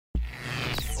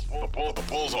The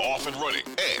Bulls are off and running,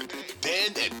 and Dan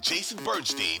and Jason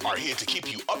Bernstein are here to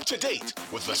keep you up to date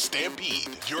with the Stampede.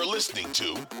 You're listening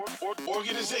to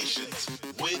Organizations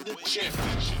Win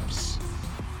Championships.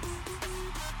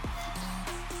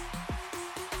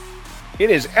 It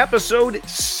is episode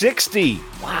 60,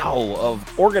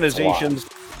 of Organizations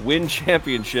Win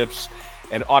Championships,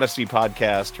 an Odyssey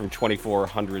podcast from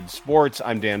 2400 Sports.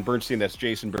 I'm Dan Bernstein. That's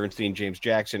Jason Bernstein. James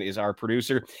Jackson is our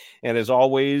producer. And as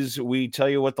always, we tell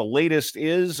you what the latest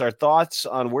is, our thoughts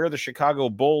on where the Chicago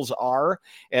Bulls are.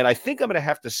 And I think I'm going to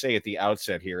have to say at the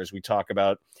outset here, as we talk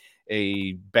about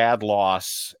a bad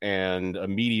loss and a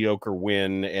mediocre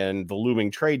win and the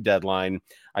looming trade deadline,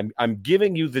 I'm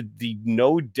giving you the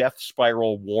no death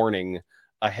spiral warning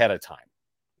ahead of time.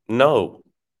 No.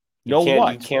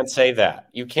 You can't say that.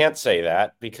 You can't say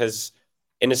that because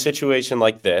in a situation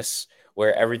like this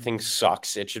where everything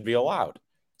sucks, it should be allowed.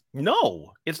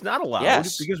 No, it's not allowed.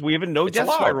 Yes, because we have a no death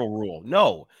spiral rule.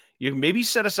 No, you can maybe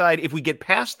set aside if we get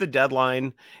past the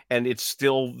deadline and it's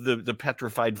still the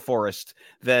petrified forest,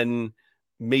 then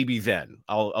maybe then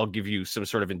I'll give you some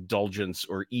sort of indulgence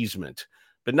or easement,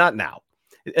 but not now.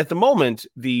 At the moment,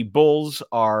 the Bulls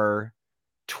are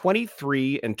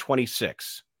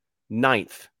 23-26,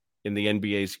 ninth in the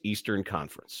NBA's Eastern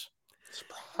Conference.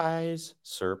 Surprise.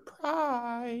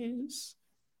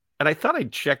 And I thought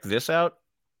I'd check this out.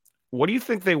 What do you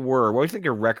think they were? What do you think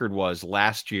your record was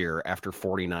last year after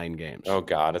 49 games? Oh,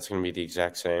 God, it's going to be the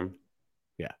exact same.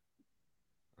 Yeah.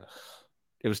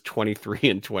 It was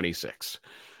 23-26.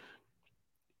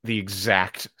 The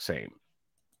exact same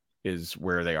is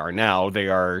where they are now. They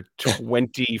are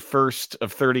 21st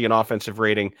of 30 in offensive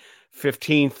rating,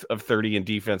 15th of 30 in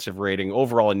defensive rating,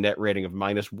 overall a net rating of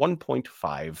minus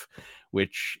 1.5,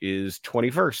 which is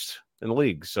 21st in the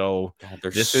league. So God,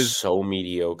 this is so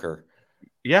mediocre.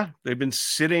 Yeah, they've been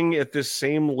sitting at this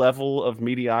same level of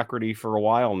mediocrity for a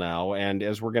while now. And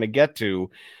as we're going to get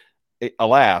to,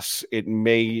 alas,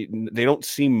 they don't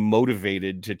seem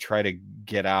motivated to try to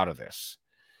get out of this.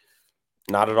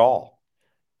 Not at all.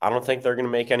 I don't think they're going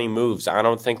to make any moves. I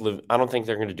don't think they're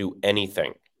going to do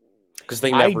anything because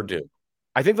they never do.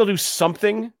 I think they'll do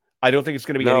something. I don't think it's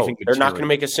going to be anything. They're not going to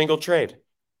make a single trade.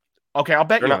 Okay, I'll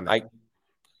bet you on that.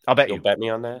 I'll bet you'll bet me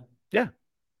on that. Yeah.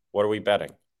 What are we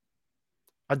betting?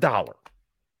 $1.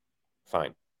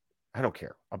 Fine. I don't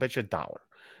care. I'll bet you $1.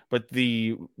 But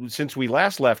since we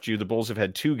last left you, the Bulls have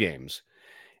had 2 games,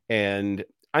 and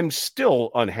I'm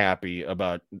still unhappy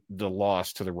about the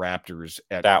loss to the Raptors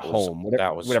at home.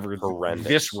 Whatever horrendous.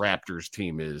 This Raptors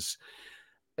team is.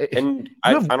 And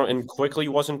and Quickly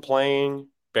wasn't playing.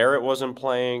 Barrett wasn't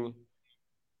playing.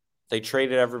 They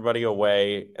traded everybody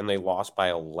away, and they lost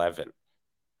by 11.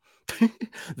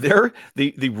 The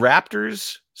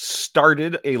Raptors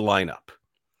started a lineup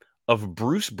of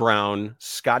Bruce Brown,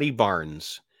 Scotty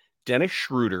Barnes, Dennis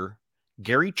Schroeder,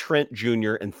 Gary Trent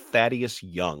Jr., and Thaddeus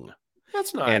Young.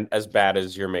 That's not as bad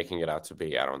as you're making it out to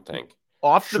be, I don't think.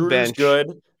 Off the bench,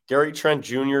 good. Gary Trent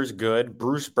Jr. is good.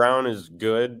 Bruce Brown is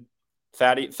good.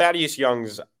 Thaddeus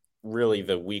Young's really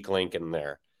the weak link in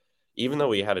there, even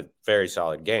though he had a very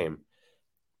solid game.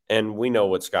 And we know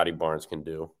what Scotty Barnes can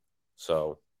do.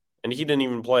 And he didn't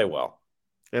even play well.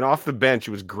 And off the bench,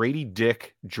 it was Grady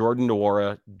Dick, Jordan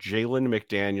Nwora, Jalen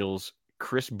McDaniels,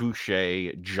 Chris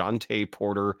Boucher, Jonte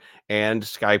Porter, and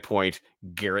Sky Point,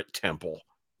 Garrett Temple.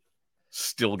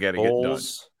 Still getting it done.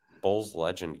 Bulls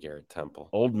legend Garrett Temple.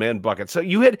 Old man bucket. So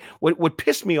you had what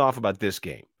pissed me off about this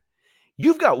game.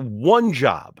 You've got one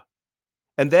job,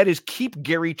 and that is keep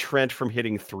Gary Trent from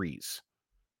hitting threes.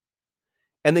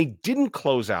 And they didn't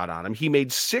close out on him. He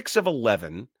made 6 of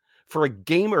 11 for a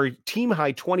game or a team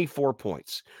high 24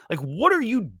 points. Like, what are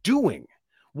you doing?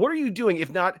 What are you doing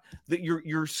if not that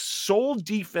your sole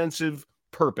defensive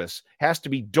purpose has to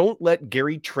be don't let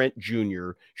Gary Trent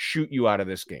Jr. shoot you out of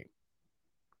this game?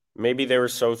 Maybe they were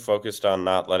so focused on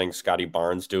not letting Scotty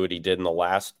Barnes do what he did in the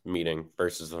last meeting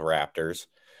versus the Raptors.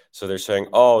 So they're saying,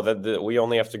 we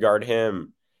only have to guard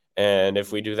him. And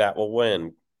if we do that, we'll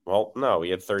win. Well, no,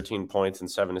 he had 13 points and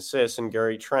 7 assists. And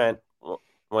Gary Trent,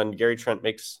 when Gary Trent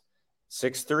makes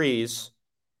 6 threes,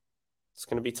 it's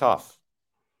going to be tough.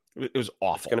 It was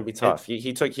awful. It's going to be tough.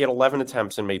 He had 11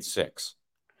 attempts and made 6.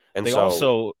 And they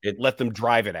also let them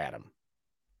drive it at him.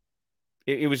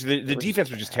 It was the defense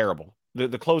was just terrible. The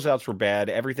closeouts were bad.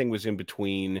 Everything was in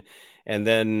between. And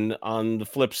then on the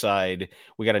flip side,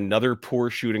 we got another poor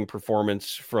shooting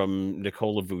performance from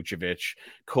Nikola Vucevic.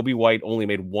 Kobe White only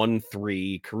made 1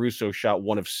 3. Caruso shot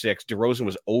 1 of 6. DeRozan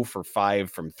was 0 for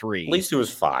 5 from 3. At least it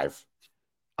was 5.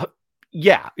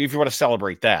 Yeah, if you want to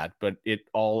celebrate that. But it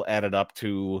all added up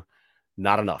to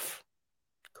not enough.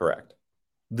 Correct.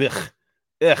 Ugh.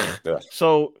 Ugh. Ugh.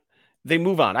 So they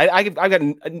move on.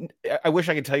 I wish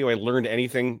I could tell you I learned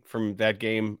anything from that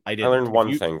game. I I didn't. learned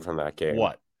one thing from that game.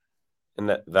 What? And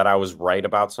that I was right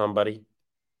about somebody.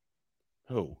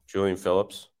 Who? Julian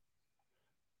Phillips.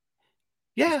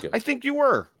 Yeah, I think you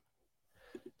were.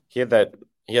 He had that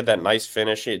nice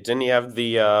finish. Didn't he have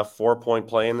the 4-point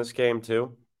play in this game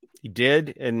too? He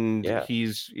did, and yeah.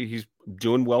 he's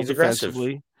doing well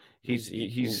defensively.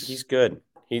 He's good.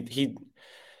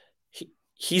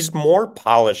 He's more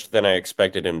polished than I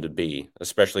expected him to be,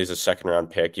 especially as a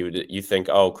second-round pick. You think,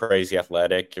 oh, crazy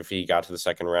athletic. If he got to the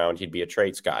second round, he'd be a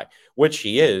traits guy, which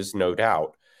he is, no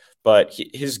doubt. But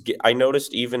I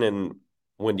noticed even in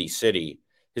Windy City,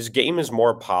 his game is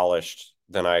more polished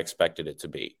than I expected it to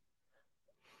be.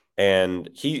 And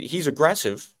he's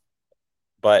aggressive,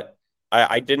 but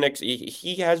I didn't.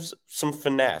 He has some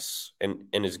finesse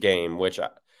in his game,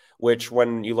 which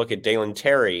when you look at Dalen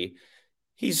Terry,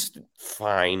 he's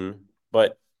fine,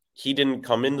 but he didn't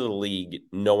come into the league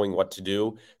knowing what to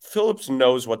do. Phillips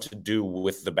knows what to do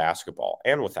with the basketball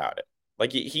and without it.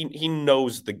 Like he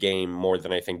knows the game more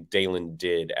than I think Dalen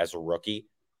did as a rookie,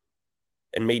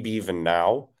 and maybe even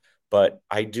now. But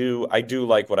I do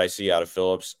like what I see out of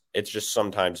Phillips. It's just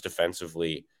sometimes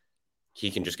defensively, he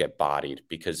can just get bodied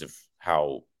because of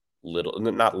how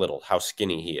how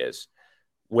skinny he is,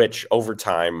 which over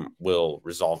time will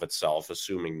resolve itself,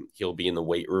 assuming he'll be in the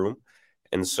weight room.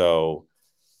 And so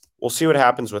we'll see what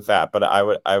happens with that. But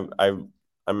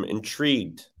I'm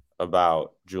intrigued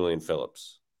about Julian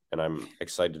Phillips, and I'm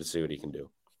excited to see what he can do.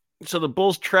 So the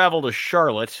Bulls travel to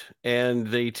Charlotte, and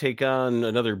they take on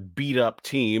another beat-up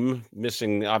team,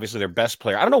 missing, obviously, their best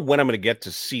player. I don't know when I'm going to get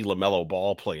to see LaMelo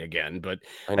Ball play again, but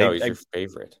I know he's your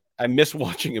favorite. I miss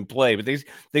watching him play, but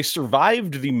they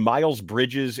survived the Miles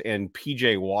Bridges and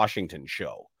PJ Washington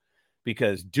show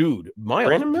because, dude, Miles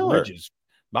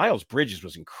Bridges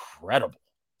was incredible.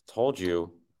 Told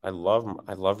you, I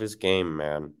love his game,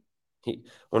 man.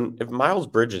 If Miles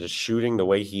Bridges is shooting the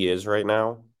way he is right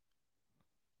now,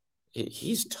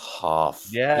 he's tough.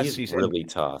 Yes, he's really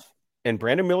tough. And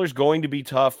Brandon Miller's going to be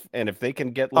tough. And if they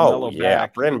can get LaMelo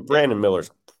back, Brandon Miller's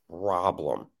a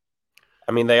problem.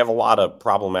 I mean, they have a lot of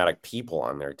problematic people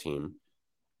on their team,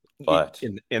 but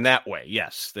in that way,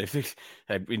 yes, they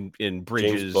in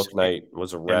Bridges, James Bouknight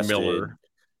was arrested, and Miller.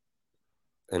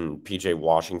 And PJ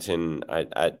Washington,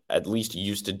 I at least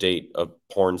used to date a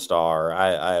porn star.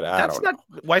 I don't know.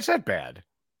 Why is that bad?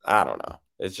 I don't know.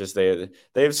 It's just they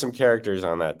have some characters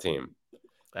on that team.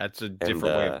 That's a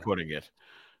different way of putting it.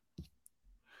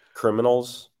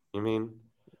 Criminals, you mean?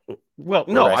 Well,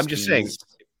 no, I'm just saying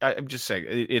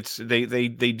it's they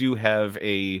do have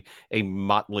a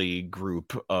motley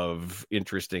group of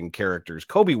interesting characters.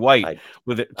 Kobe White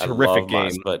with a terrific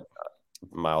game, but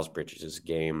Miles Bridges'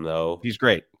 game though, he's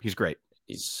great.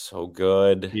 He's so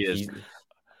good. He is.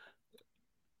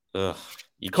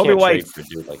 Kobe White for a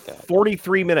dude like that.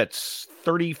 43 minutes,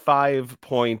 35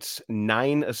 points,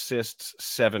 9 assists,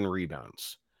 7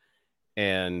 rebounds,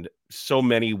 and so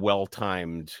many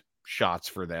well-timed shots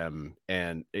for them.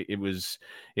 And it was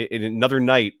another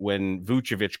night when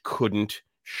Vucevic couldn't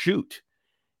shoot.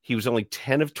 He was only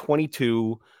 10 of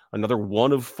 22, another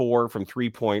 1 of 4 from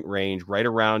 3-point range, right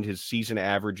around his season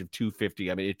average of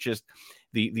 250. I mean, it just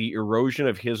the erosion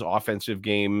of his offensive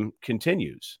game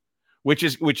continues, which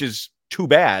is too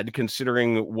bad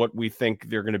considering what we think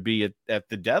they're going to be at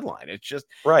the deadline. It's just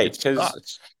right,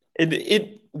 because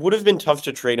it would have been tough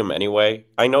to trade him anyway.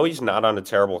 I know he's not on a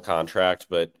terrible contract,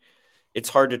 but it's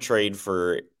hard to trade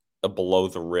for a below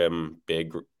the rim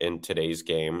big in today's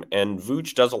game. And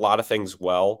Vooch does a lot of things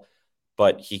well,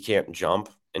 but he can't jump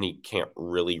and he can't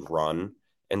really run.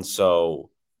 And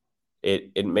so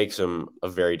it makes him a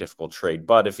very difficult trade.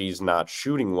 But if he's not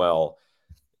shooting well,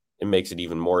 it makes it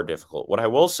even more difficult. What I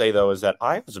will say, though, is that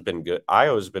Iowa's been good.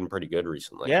 Iowa's been pretty good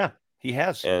recently. Yeah, he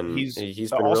has. And he's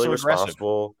been really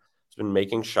responsible. He's been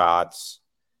making shots,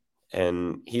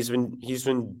 and he's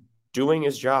been doing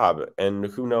his job. And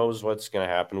who knows what's going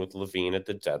to happen with Levine at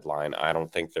the deadline. I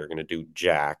don't think they're going to do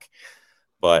jack.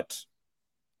 But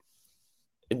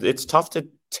it's tough to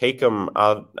take him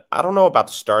out. I don't know about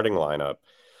the starting lineup.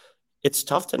 It's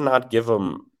tough to not give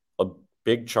him a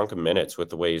big chunk of minutes with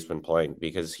the way he's been playing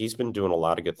because he's been doing a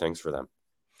lot of good things for them.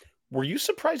 Were you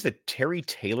surprised that Terry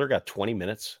Taylor got 20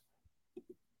 minutes?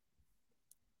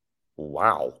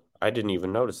 Wow. I didn't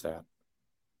even notice that.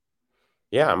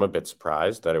 Yeah, I'm a bit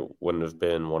surprised that it wouldn't have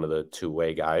been one of the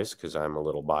two-way guys because I'm a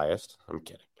little biased. I'm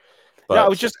kidding. But no, I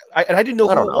was just I didn't know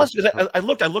who it was. I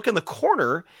look in the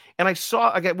corner and I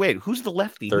saw wait, who's the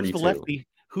lefty? 32. Who's the lefty?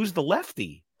 Who's the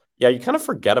lefty? Yeah, you kind of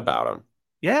forget about him.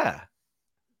 Yeah.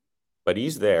 But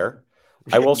he's there.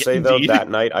 I will say, though, Indeed. that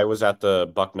night I was at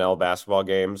the Bucknell basketball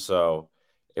game, so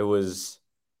it was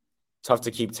tough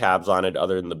to keep tabs on it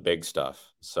other than the big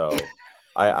stuff. So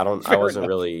I Fair wasn't enough.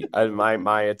 really,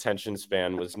 my attention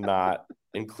span was not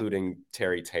including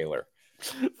Terry Taylor.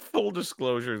 Full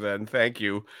disclosure, then. Thank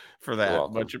you for You're that.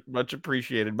 welcome. Much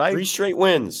appreciated. 3 straight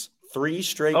wins. 3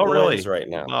 straight Oh, really? wins right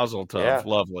now. Mazel tov. Yeah.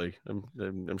 Lovely.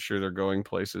 I'm sure they're going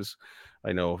places.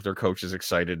 I know their coach is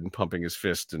excited and pumping his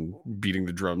fist and beating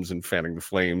the drums and fanning the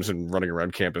flames and running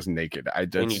around campus naked.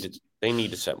 They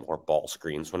need to set more ball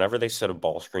screens. Whenever they set a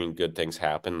ball screen, good things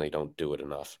happen. They don't do it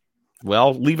enough.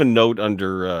 Well, leave a note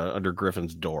under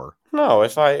Griffin's door. No,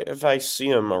 if I see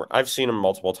him, or I've seen him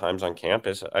multiple times on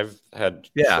campus. I've had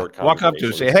short walk up to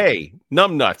him, say, "Hey,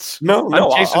 numbnuts! No,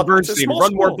 I'm Jason Bernstein.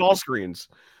 Run more ball screens."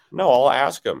 No, I'll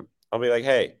ask him. I'll be like,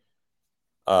 "Hey,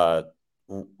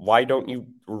 why don't you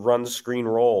run screen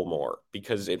roll more?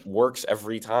 Because it works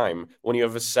every time. When you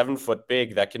have a 7-foot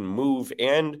big that can move,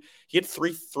 and he had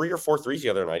three or four threes the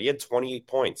other night. He had 28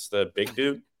 points. The big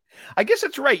dude." I guess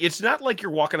that's right. It's not like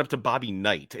you're walking up to Bobby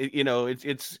Knight.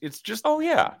 It's just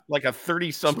like a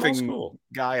 30-something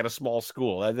guy at a small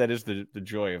school. That is the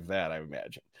joy of that, I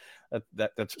imagine.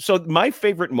 That's so. My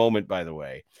favorite moment, by the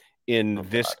way, in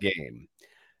this game,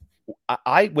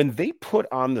 when they put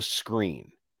on the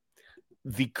screen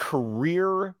the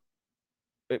career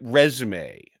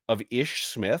resume of Ish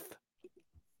Smith.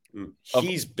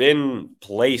 He's been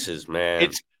places, man.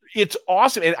 It's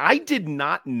awesome, and I did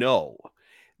not know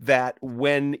that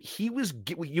when he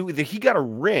got a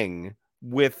ring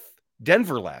with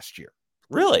Denver last year.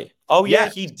 Really? Oh, yeah,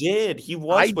 he did. He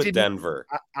was with Denver.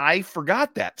 I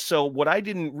forgot that. So what I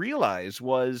didn't realize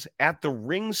was at the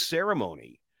ring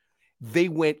ceremony, they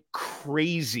went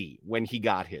crazy when he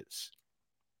got his.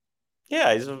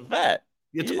 Yeah, he's a vet.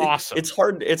 It's awesome.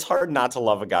 It's hard not to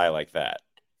love a guy like that.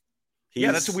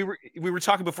 That's what we were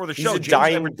talking before the show. He's a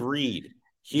dying breed.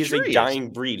 He's a dying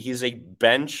breed. He's a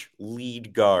bench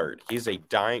lead guard. He is a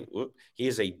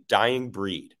dying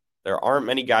breed. There aren't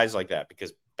many guys like that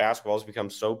because basketball has become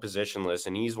so positionless,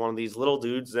 and he's one of these little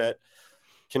dudes that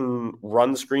can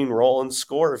run screen roll and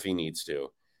score if he needs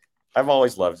to. I've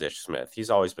always loved Ish Smith. He's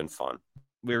always been fun.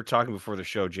 We were talking before the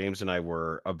show, James and I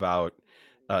were, about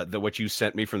what you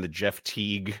sent me from the Jeff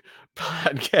Teague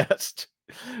podcast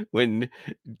when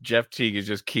Jeff Teague is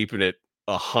just keeping it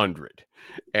 100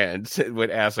 and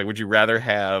would ask, like, would you rather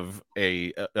have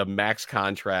a max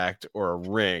contract or a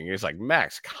ring? It's like,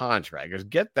 max contract, just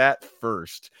get that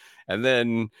first, and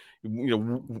then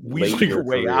weasel your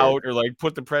way out, or like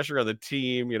put the pressure on the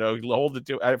team, hold it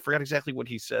to. I forgot exactly what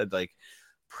he said, like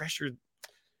pressure.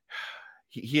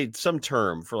 He had some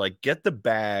term for like get the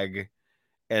bag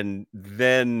and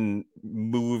then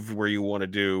move where you want to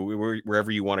do,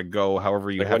 wherever you want to go,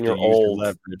 however you have when to you're use old, your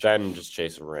leverage. then just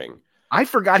chase a ring. I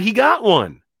forgot he got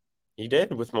one. He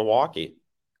did with Milwaukee.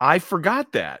 I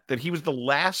forgot that he was the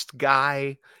last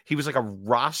guy. He was like a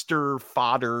roster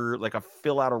fodder, like a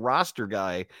fill out a roster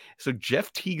guy. So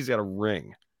Jeff Teague's got a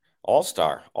ring.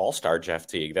 All-star Jeff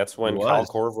Teague. That's when Kyle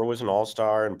Korver was an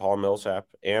all-star, and Paul Millsap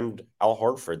and Al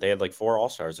Horford. They had like 4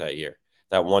 all-stars that year.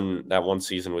 That one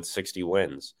season with 60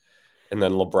 wins. And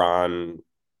then LeBron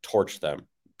torched them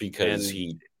because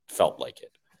he felt like it.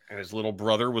 And his little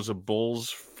brother was a Bulls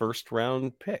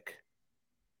first-round pick.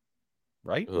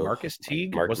 Right? Ugh, Marcus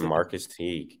Teague? Marcus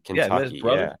Teague. Kentucky,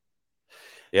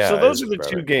 yeah. So those are the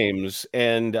 2 games,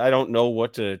 and I don't know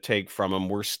what to take from them.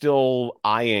 We're still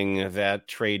eyeing that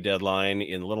trade deadline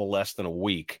in a little less than a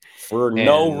week. For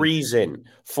no reason,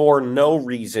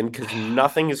 because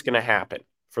nothing is going to happen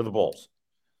for the Bulls.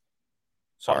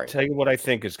 Sorry. I'll tell you what I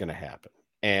think is going to happen.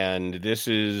 And this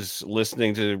is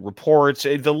listening to reports,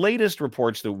 the latest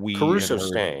reports that we Caruso's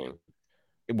staying.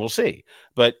 We'll see.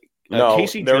 But no,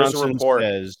 Casey Johnson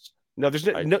says no. There's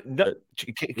no.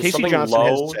 Casey Johnson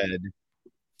has said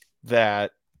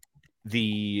that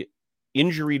the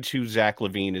injury to Zach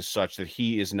LaVine is such that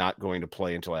he is not going to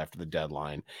play until after the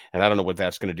deadline, and I don't know what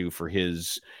that's going to do for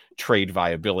his trade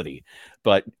viability.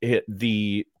 But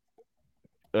the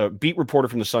beat reporter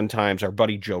from the Sun-Times, our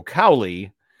buddy Joe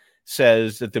Cowley,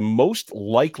 says that the most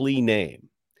likely name.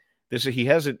 He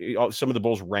has some of the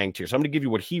Bulls ranked here. So I'm going to give you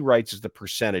what he writes as the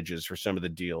percentages for some of the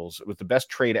deals with the best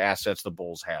trade assets the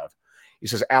Bulls have. He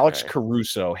says Alex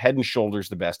Caruso, head and shoulders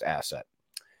the best asset.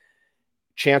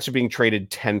 Chance of being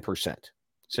traded 10%.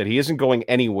 Said he isn't going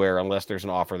anywhere unless there's an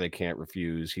offer they can't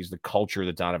refuse. He's the culture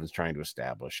that Donovan's trying to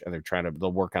establish, and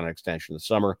they'll work on an extension this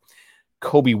summer.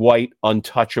 Kobe White,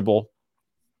 untouchable,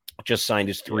 just signed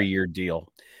his 3-year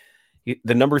deal.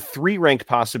 The number 3 ranked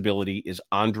possibility is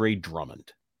Andre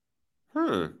Drummond.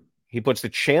 He puts the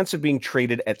chance of being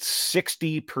traded at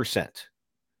 60%.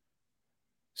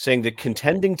 saying that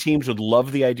contending teams would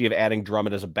love the idea of adding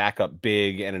Drummond as a backup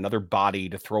big and another body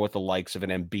to throw at the likes of an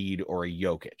Embiid or a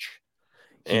Jokic.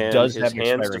 He does his have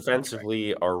hands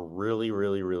defensively are really,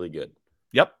 really, really good.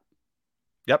 Yep.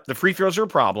 The free throws are a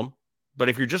problem, but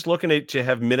if you're just looking to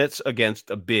have minutes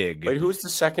against a big. Wait, who's the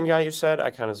second guy you said?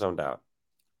 I kind of zoned out.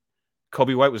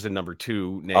 Kobe White was the number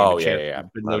 2 name. Oh, yeah.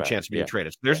 No chance of being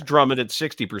traded. So there's Drummond at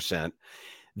 60%.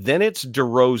 Then it's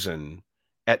DeRozan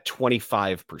at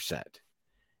 25%.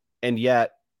 And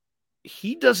yet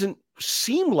he doesn't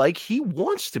seem like he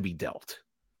wants to be dealt.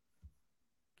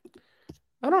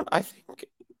 I think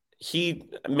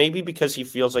maybe because he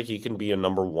feels like he can be a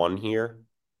number 1 here,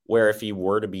 where if he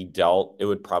were to be dealt, it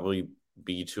would probably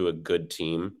be to a good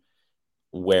team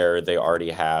where they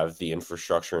already have the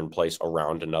infrastructure in place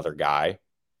around another guy.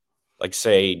 Like,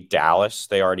 say, Dallas,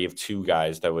 they already have 2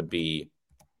 guys that would be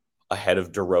ahead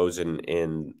of DeRozan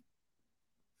in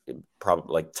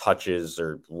probably like touches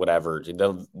or whatever.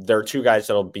 There are 2 guys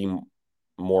that'll be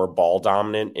more ball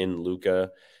dominant in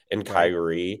Luka and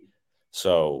Kyrie. Right.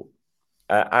 So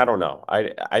I don't know.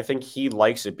 I think he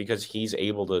likes it because he's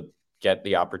able to get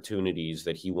the opportunities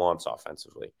that he wants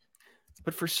offensively.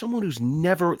 But for someone who's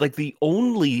never like the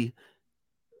only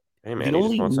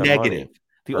negative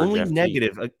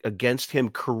against him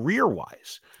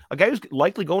career-wise, a guy who's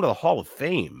likely going to the Hall of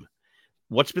Fame,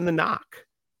 what's been the knock?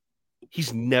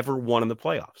 He's never won in the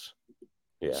playoffs.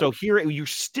 Yeah. So here you're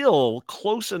still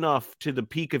close enough to the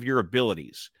peak of your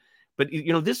abilities. But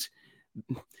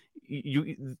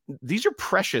these are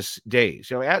precious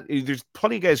days. There's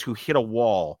plenty of guys who hit a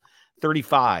wall.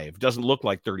 35 doesn't look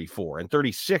like 34, and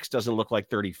 36 doesn't look like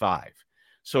 35.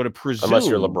 So to presume, unless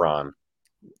you're LeBron,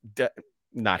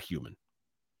 not human.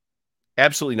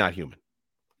 Absolutely not human.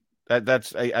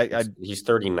 He's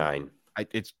 39.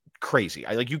 It's crazy.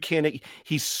 You can't.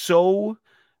 He's so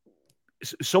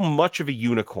much of a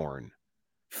unicorn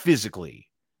physically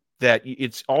that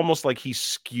it's almost like he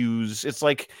skews. It's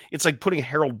like putting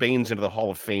Harold Baines into the Hall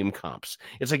of Fame comps.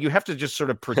 It's like you have to just sort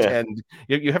of pretend.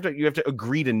 you have to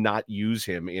agree to not use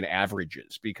him in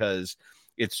averages because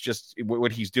it's just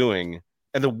what he's doing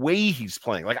and the way he's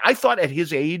playing. Like, I thought at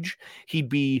his age he'd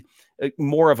be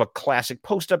more of a classic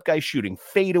post-up guy shooting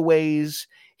fadeaways.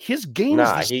 His game is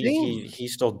the same.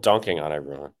 He's still dunking on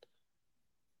everyone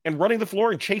and running the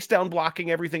floor and chase down blocking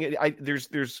everything.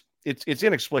 It's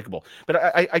inexplicable. But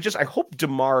I hope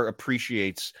DeMar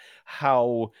appreciates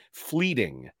how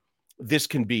fleeting this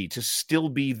can be to still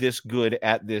be this good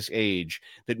at this age,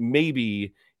 that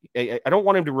maybe I don't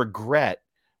want him to regret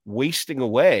wasting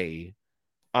away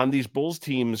on these Bulls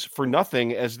teams for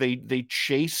nothing as they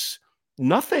chase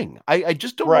nothing. I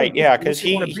just don't. Right. Yeah. Because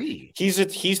he's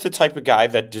the type of guy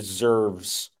that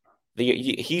deserves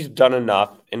he's done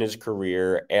enough in his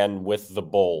career and with the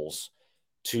Bulls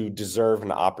to deserve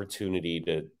an opportunity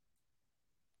to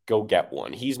go get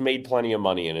one. He's made plenty of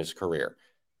money in his career.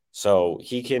 So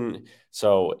he can.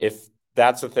 So if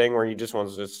that's the thing where he just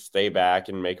wants to stay back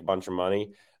and make a bunch of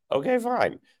money, okay,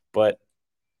 fine. But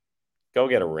go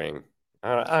get a ring.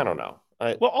 I don't know.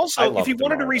 Also, if he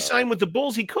wanted to re-sign with the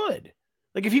Bulls, he could.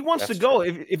 Like, if he wants to go,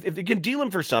 if they can deal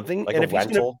him for something, like and if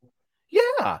rental.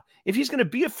 If he's going to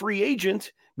be a free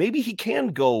agent, maybe he can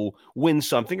go win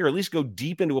something or at least go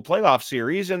deep into a playoff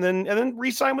series and then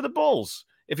re-sign with the Bulls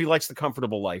if he likes the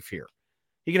comfortable life here.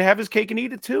 He can have his cake and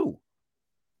eat it too.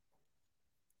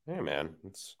 Hey, man.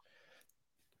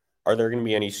 Are there going to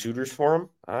be any suitors for him?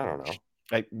 I don't know.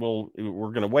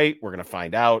 We're going to wait. We're going to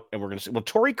find out. And we're going to see. Well,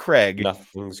 Torrey Craig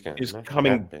is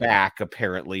coming back,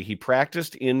 apparently. He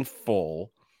practiced in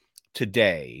full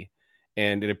today.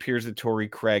 And it appears that Torrey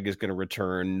Craig is going to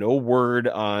return. No word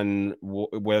on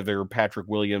whether Patrick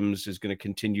Williams is going to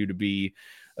continue to be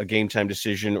a game time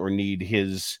decision or need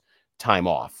his time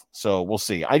off. So we'll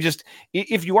see.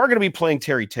 If you are going to be playing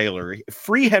Terry Taylor,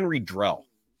 free Henry Drell.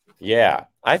 Yeah,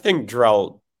 I think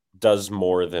Drell does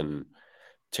more than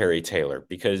Terry Taylor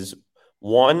because,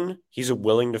 one, he's a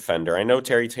willing defender. I know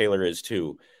Terry Taylor is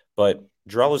too, but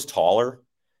Drell is taller.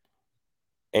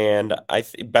 And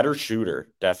better shooter,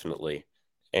 definitely.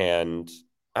 And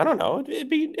I don't know. It'd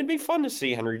be fun to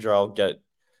see Henry Drell get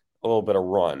a little bit of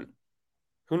run.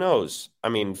 Who knows? I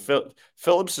mean,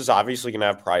 Phillips is obviously going to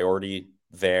have priority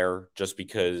there just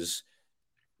because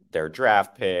they're a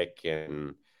draft pick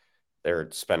and they're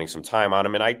spending some time on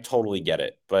him. And I totally get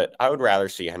it. But I would rather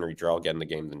see Henry Drell get in the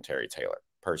game than Terry Taylor,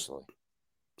 personally.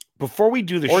 Before we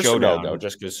do the showdown, Sanogo,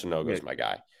 just because Sanogo's my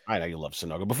guy. I know you love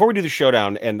Sanogo. Before we do the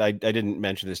showdown, and I didn't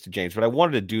mention this to James, but I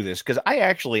wanted to do this because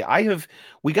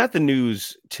we got the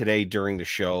news today during the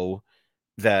show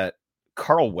that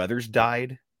Carl Weathers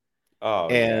died. Oh,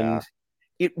 and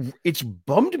it's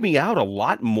bummed me out a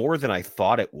lot more than I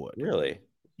thought it would. Really?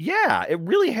 Yeah, it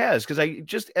really has. Because I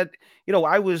just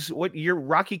I was what year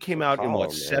Rocky came out in, what,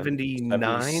 Apollo, man.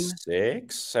 79?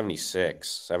 76, 76,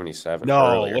 77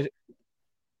 No, earlier.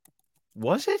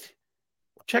 was it?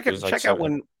 Check It was like out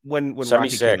when Rocky came out.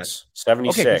 76,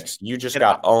 76. You just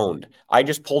got owned. I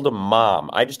just pulled a mom.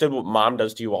 I just did what mom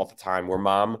does to you all the time, where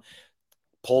mom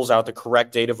pulls out the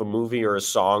correct date of a movie or a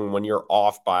song when you're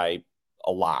off by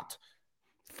a lot.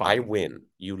 Fine. I win,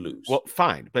 you lose. Well,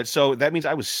 fine. But so that means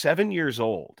I was 7 years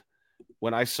old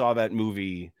when I saw that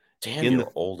movie. Damn,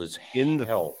 you're old as hell. In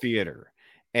the theater,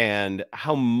 and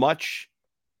how much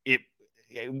it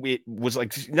was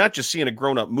like, not just seeing a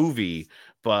grown-up movie,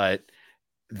 but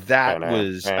that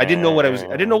was, I didn't know what it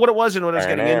was and what I was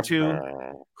getting into.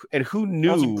 And who knew?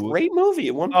 It was a great movie.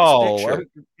 It won Picture.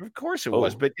 Of course it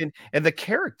was. But and the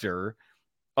character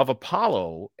of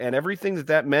Apollo and everything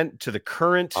that meant to the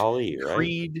current Ali,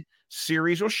 Creed right?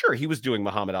 series. Well, sure, he was doing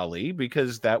Muhammad Ali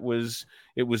because it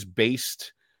was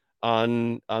based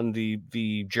on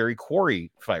the Jerry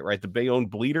Quarry fight, right? The Bayonne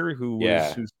Bleeder, who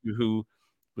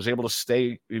was able to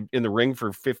stay in the ring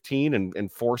for 15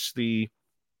 and force the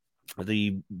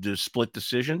split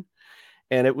decision.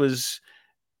 And it was,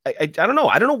 I don't know.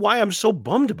 I don't know why I'm so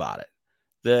bummed about it.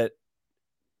 That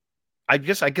I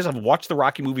guess I've watched the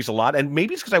Rocky movies a lot, and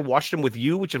maybe it's because I watched them with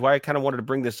you, which is why I kind of wanted to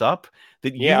bring this up.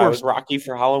 I was Rocky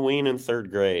for Halloween in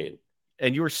 3rd grade,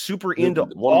 and you were super into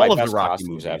one all of the Rocky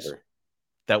movies ever.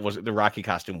 That was the Rocky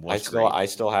costume was great. I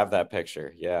still have that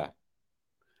picture. Yeah,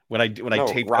 when I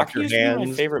taped Rocky up your hands.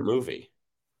 My favorite movie.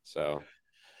 So,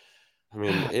 I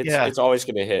mean, it's always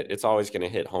going to hit. It's always going to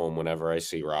hit home whenever I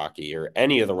see Rocky or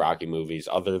any of the Rocky movies,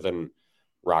 other than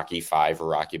Rocky 5 or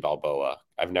Rocky Balboa.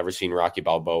 I've never seen Rocky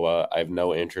Balboa. I have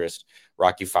no interest.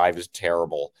 Rocky 5 is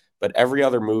terrible, but every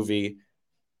other movie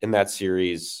in that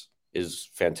series is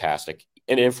fantastic.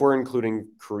 And if we're including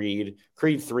Creed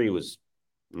 3 was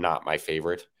not my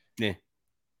favorite. Yeah.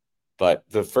 But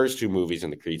the first 2 movies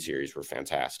in the Creed series were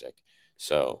fantastic.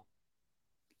 So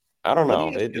I don't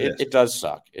know. It does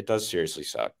suck. It does seriously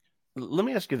suck. Let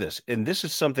me ask you this. And this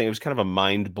is something, it was kind of a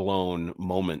mind-blown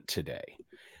moment today,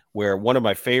 where one of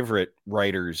my favorite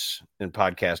writers and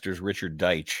podcasters, Richard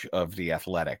Deitch of The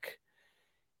Athletic,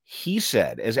 he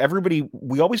said,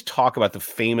 we always talk about the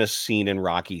famous scene in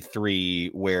Rocky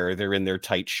 3 where they're in their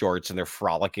tight shorts and they're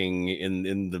frolicking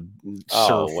in the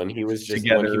surf. When he was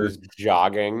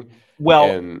jogging.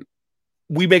 Well,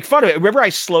 we make fun of it. Remember, I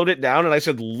slowed it down and I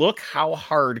said, look how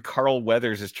hard Carl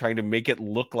Weathers is trying to make it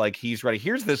look like he's ready.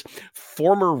 Here's this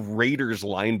former Raiders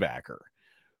linebacker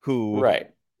who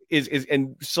is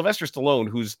and Sylvester Stallone,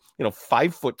 who's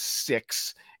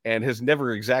 5'6" and has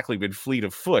never exactly been fleet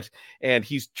of foot, and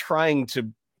he's trying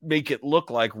to make it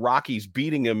look like Rocky's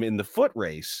beating him in the foot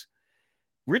race.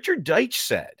 Richard Deitch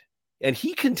said, and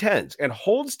he contends and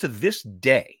holds to this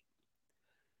day,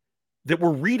 that we're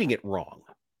reading it wrong.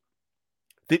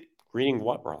 That reading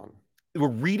what wrong? We're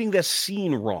reading this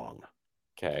scene wrong.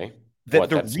 Okay. That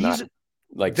the reason,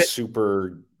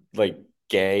 super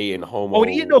gay and homo.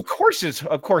 Oh, of course it's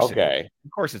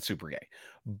super gay.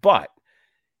 But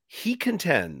he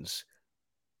contends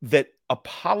that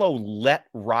Apollo let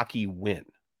Rocky win.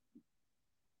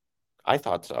 I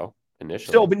thought so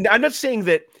initially. So, but I'm not saying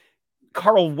that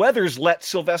Carl Weathers let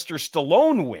Sylvester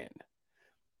Stallone win.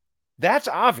 That's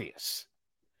obvious.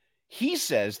 He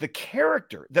says the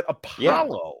character that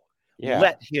Apollo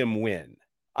let him win.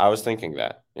 I was thinking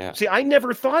that. Yeah. See, I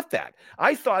never thought that.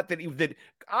 I thought that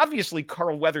obviously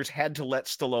Carl Weathers had to let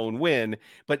Stallone win,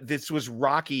 but this was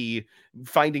Rocky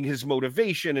finding his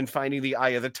motivation and finding the eye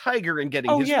of the tiger and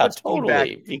getting his back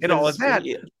and all of that.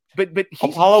 But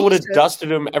Apollo would have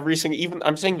dusted him every single.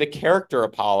 I'm saying the character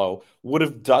Apollo would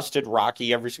have dusted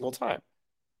Rocky every single time.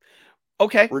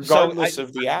 Okay, regardless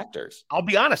of the actors. I'll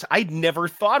be honest, I'd never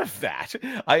thought of that.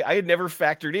 I had never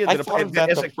factored in. I thought of that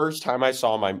the first time I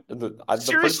saw the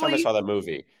first time I saw that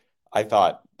movie. I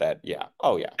thought that,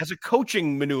 as a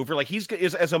coaching maneuver, like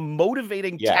as a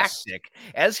motivating tactic,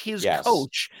 as his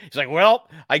coach, he's like, well,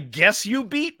 I guess you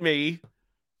beat me.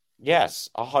 Yes,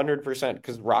 100%,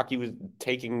 because Rocky was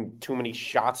taking too many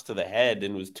shots to the head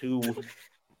and was too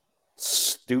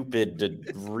stupid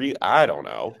to I don't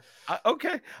know.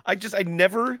 Okay. I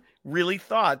never really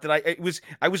thought that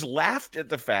I was laughed at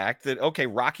the fact that, okay,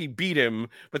 Rocky beat him,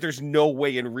 but there's no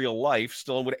way in real life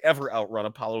Stallone would ever outrun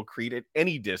Apollo Creed at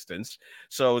any distance.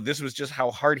 So this was just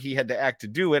how hard he had to act to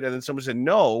do it. And then someone said,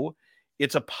 no,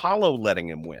 it's Apollo letting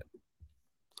him win.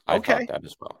 I thought that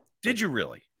as well. Did you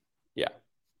really? Yeah.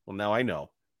 Well, now I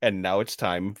know. And now it's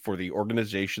time for the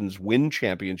organization's Win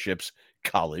Championships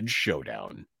College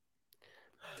Showdown.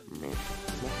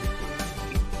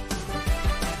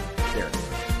 There.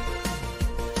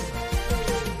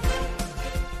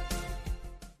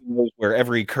 Where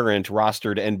every current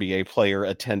rostered NBA player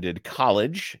attended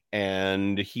college,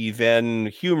 and he then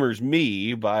humors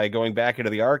me by going back into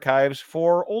the archives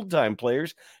for old-time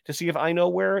players to see if I know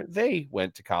where they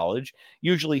went to college.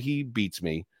 Usually he beats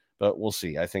me, but we'll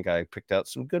see. I think I picked out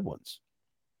some good ones.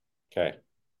 Okay.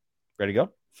 Ready to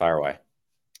go? Fire away.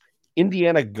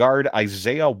 Indiana guard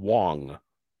Isaiah Wong.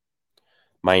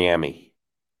 Miami.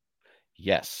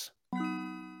 Yes.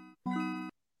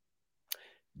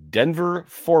 Denver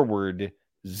forward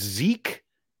Zeke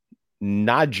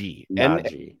Naji.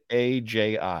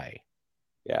 Naji.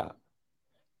 Yeah.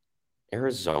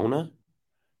 Arizona?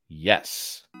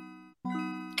 Yes.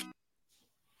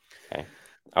 Okay.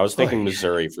 I was thinking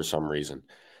Missouri for some reason.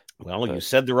 Well, you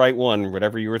said the right one,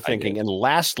 whatever you were thinking. And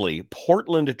lastly,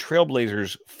 Portland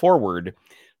Trailblazers forward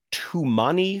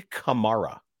Toumani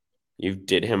Camara. You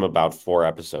did him about 4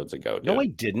 episodes ago, dude. No, I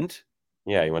didn't.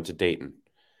 Yeah, he went to Dayton.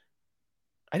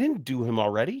 I didn't do him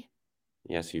already.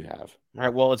 Yes, you have. All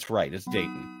right, well, it's right. It's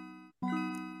Dayton.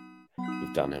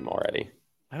 You've done him already.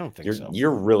 I don't think so.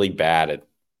 You're really bad at...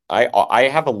 I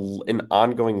have an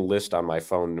ongoing list on my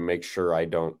phone to make sure I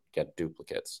don't get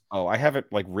duplicates. Oh, I have it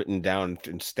like written down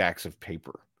in stacks of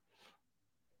paper.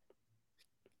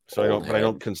 So I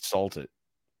don't consult it.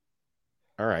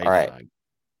 All right. Fine.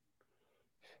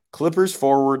 Clippers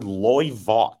forward Loy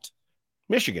Vaught.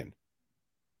 Michigan.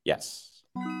 Yes.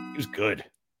 He was good.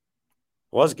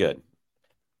 Was good.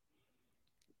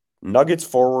 Nuggets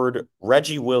forward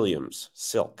Reggie Williams.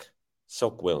 Silk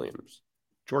Williams.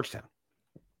 Georgetown.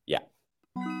 Yeah.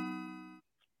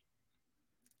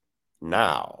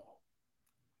 Now,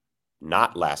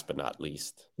 not last but not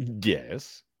least.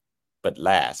 Yes. But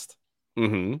last.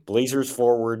 Mm-hmm. Blazers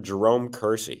forward Jerome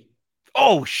Kersey.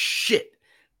 Oh, shit.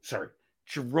 Sorry.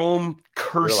 Jerome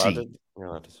Kersey. You're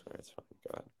allowed to swear. It's fine. Go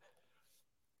ahead.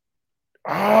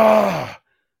 Ah.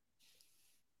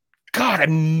 God,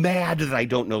 I'm mad that I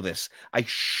don't know this. I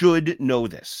should know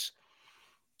this.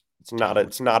 It's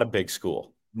not a big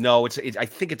school. No, I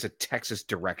think it's a Texas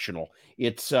directional.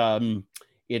 It's not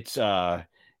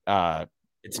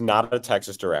a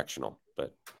Texas directional,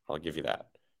 but I'll give you that.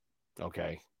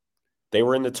 Okay. They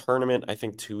were in the tournament, I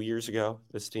think, 2 years ago,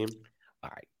 this team. All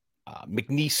right.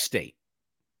 McNeese State.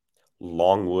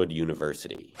 Longwood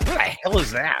University. What the hell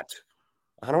is that?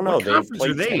 I don't know. They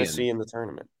played Tennessee in the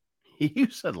tournament.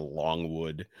 You said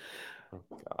Longwood. Oh,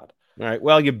 God. All right.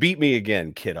 Well, you beat me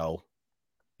again, kiddo.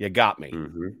 You got me.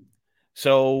 Mm-hmm.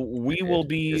 So we will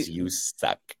be... Because you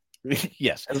suck.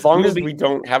 Yes. As long as we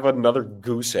don't have another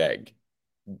goose egg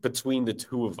between the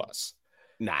two of us.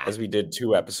 Nah. As we did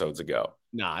 2 episodes ago.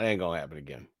 Nah, it ain't going to happen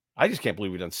again. I just can't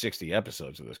believe we've done 60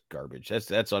 episodes of this garbage.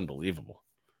 That's unbelievable.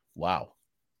 Wow.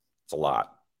 It's a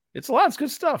lot. It's a lot. It's good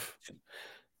stuff.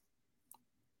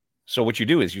 So what you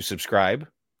do is you subscribe,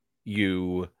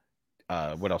 you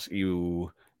what else?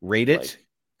 You rate it,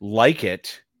 like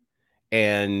it,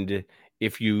 and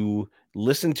if you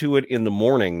listen to it in the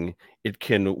morning, it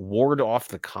can ward off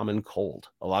the common cold.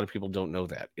 A lot of people don't know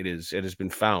that. It has been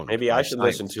found. Maybe I should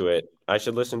listen to it.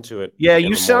 Yeah,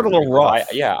 you sound a little rough.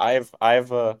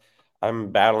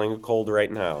 I'm battling a cold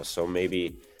right now, so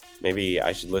maybe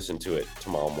I should listen to it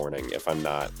tomorrow morning if I'm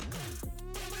not,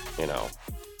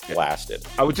 blasted.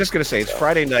 I was just going to say, it's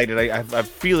Friday night, and I have a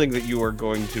feeling that you are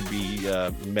going to be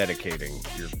medicating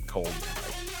your cold.